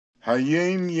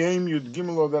Hayom Yom Yud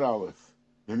Gimel Adar Aleph.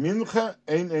 Mincha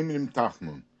ein emrim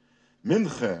Tachanun.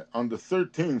 Mincha on the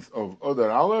 13th of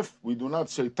Adar Aleph, we do not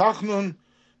say Tachanun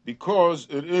because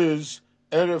it is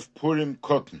Erev Purim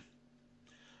Kotten.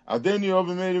 Adeni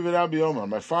Ovimeiri v'Rabbi Omar.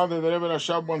 My father, the Rebbe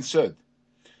Rashab, once said,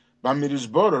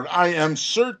 Bamirizborer, I am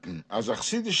certain, as a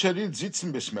chassidic sharit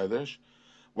sitzen besmedesh,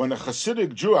 when a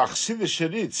chassidic Jew, a chassidic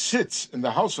sharit, sits in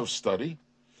the house of study,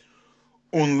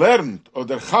 unlearned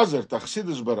oder chazert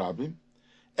Chassidus barabim,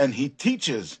 and he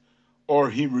teaches or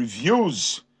he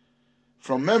reviews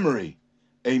from memory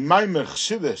a maamar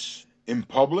Chassidus in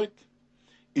public,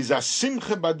 is a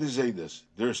simcha b'dizeides.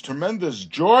 There is tremendous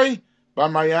joy by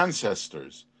my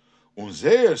ancestors.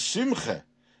 Unzeir simcha,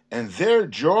 and their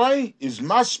joy is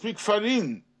maspik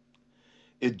farin.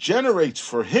 It generates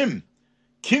for him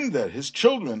kinder, his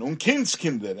children,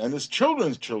 kindskinder, and his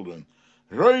children's children.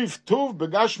 Roiv tuv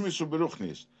begashmis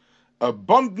uberuchnis,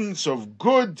 abundance of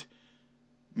good,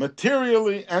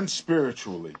 materially and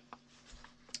spiritually.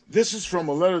 This is from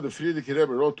a letter the Friedrich Rebbe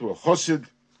wrote to a chassid.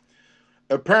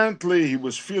 Apparently, he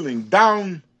was feeling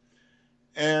down,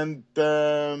 and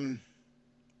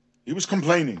he was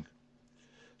complaining.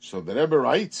 So the Rebbe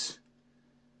writes,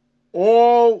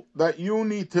 all that you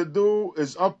need to do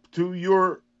is up to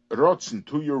your rotzen,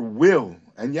 to your will,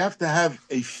 and you have to have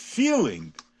a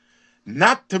feeling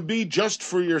not to be just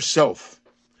for yourself.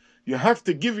 You have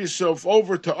to give yourself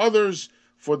over to others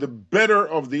for the better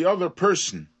of the other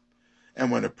person.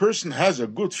 And when a person has a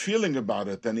good feeling about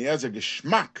it, and he has a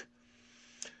geschmack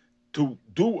to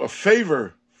do a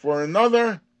favor for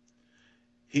another,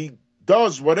 he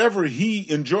does whatever he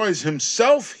enjoys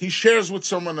himself, he shares with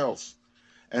someone else.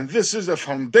 And this is a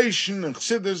foundation in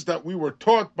Chassidus that we were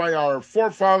taught by our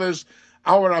forefathers,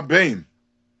 our Rebbe.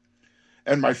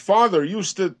 And my father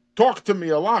used to talk to me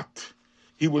a lot.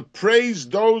 He would praise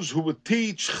those who would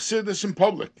teach Chassidus in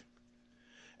public.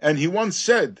 And he once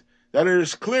said that it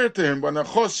is clear to him when a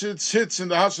chassid sits in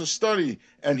the house of study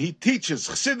and he teaches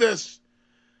Chassidus,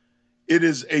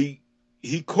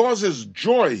 he causes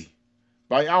joy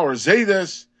by our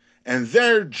Zaydas, and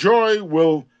their joy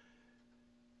will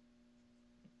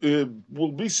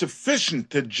be sufficient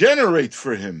to generate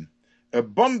for him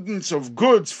abundance of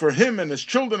goods for him and his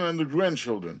children and the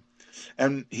grandchildren.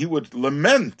 And he would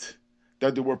lament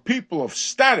that there were people of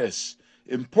status,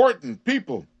 important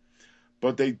people,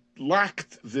 but they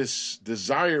lacked this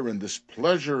desire and this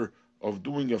pleasure of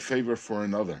doing a favor for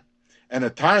another. And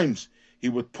at times, he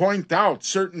would point out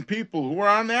certain people who were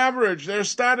on average, their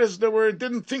status,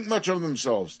 didn't think much of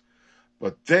themselves,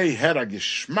 but they had a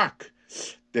geschmack.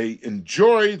 They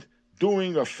enjoyed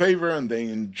doing a favor and they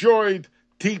enjoyed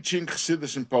teaching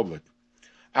Chassidus in public.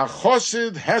 A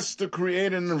chassid has to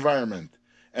create an environment,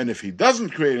 and if he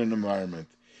doesn't create an environment,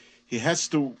 he has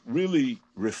to really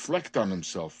reflect on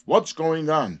himself. What's going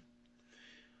on?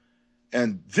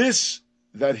 And this,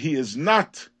 that he is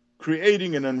not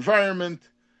creating an environment,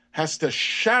 has to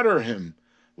shatter him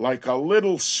like a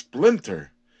little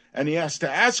splinter, and he has to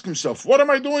ask himself, what am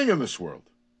I doing in this world?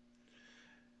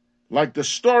 Like the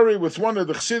story with one of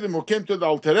the chassidim who came to the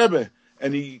Alter Rebbe,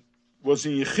 and he was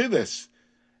in Yechidus,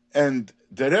 and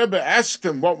the Rebbe asked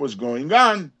him what was going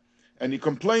on, and he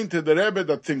complained to the Rebbe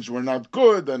that things were not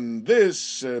good, and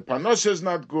this, Panos is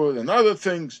not good, and other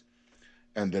things.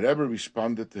 And the Rebbe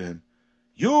responded to him,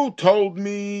 you told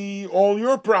me all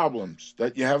your problems,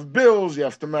 that you have bills, you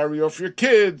have to marry off your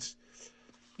kids,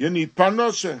 you need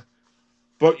Panos,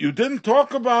 but you didn't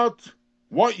talk about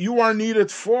what you are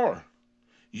needed for.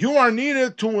 You are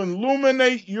needed to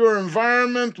illuminate your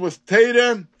environment with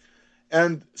Torah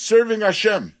and serving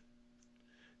Hashem.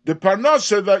 The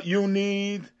parnasa that you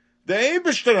need, the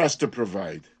Eibishter has to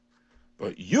provide.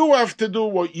 But you have to do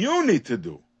what you need to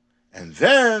do. And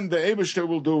then the Eibishter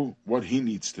will do what he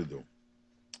needs to do.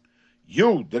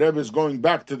 You, the Rebbe is going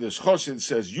back to this chassid,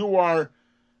 says, you are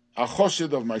a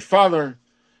chassid of my father.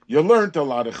 You learned a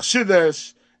lot of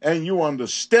Chassidus, and you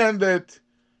understand it.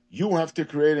 You have to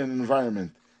create an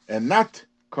environment and not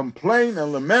complain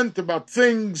and lament about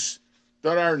things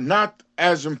that are not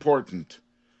as important.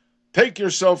 Take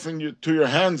yourself to your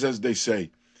hands, as they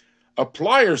say.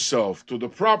 Apply yourself to the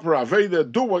proper Aveda.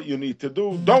 Do what you need to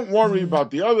do. Don't worry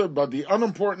about the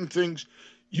unimportant things.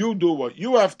 You do what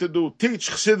you have to do. Teach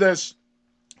Chassidus.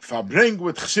 Verbring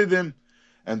with Chassidim.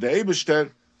 And the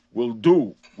Eibishter will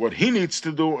do what he needs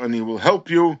to do, and he will help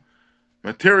you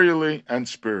materially and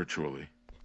spiritually.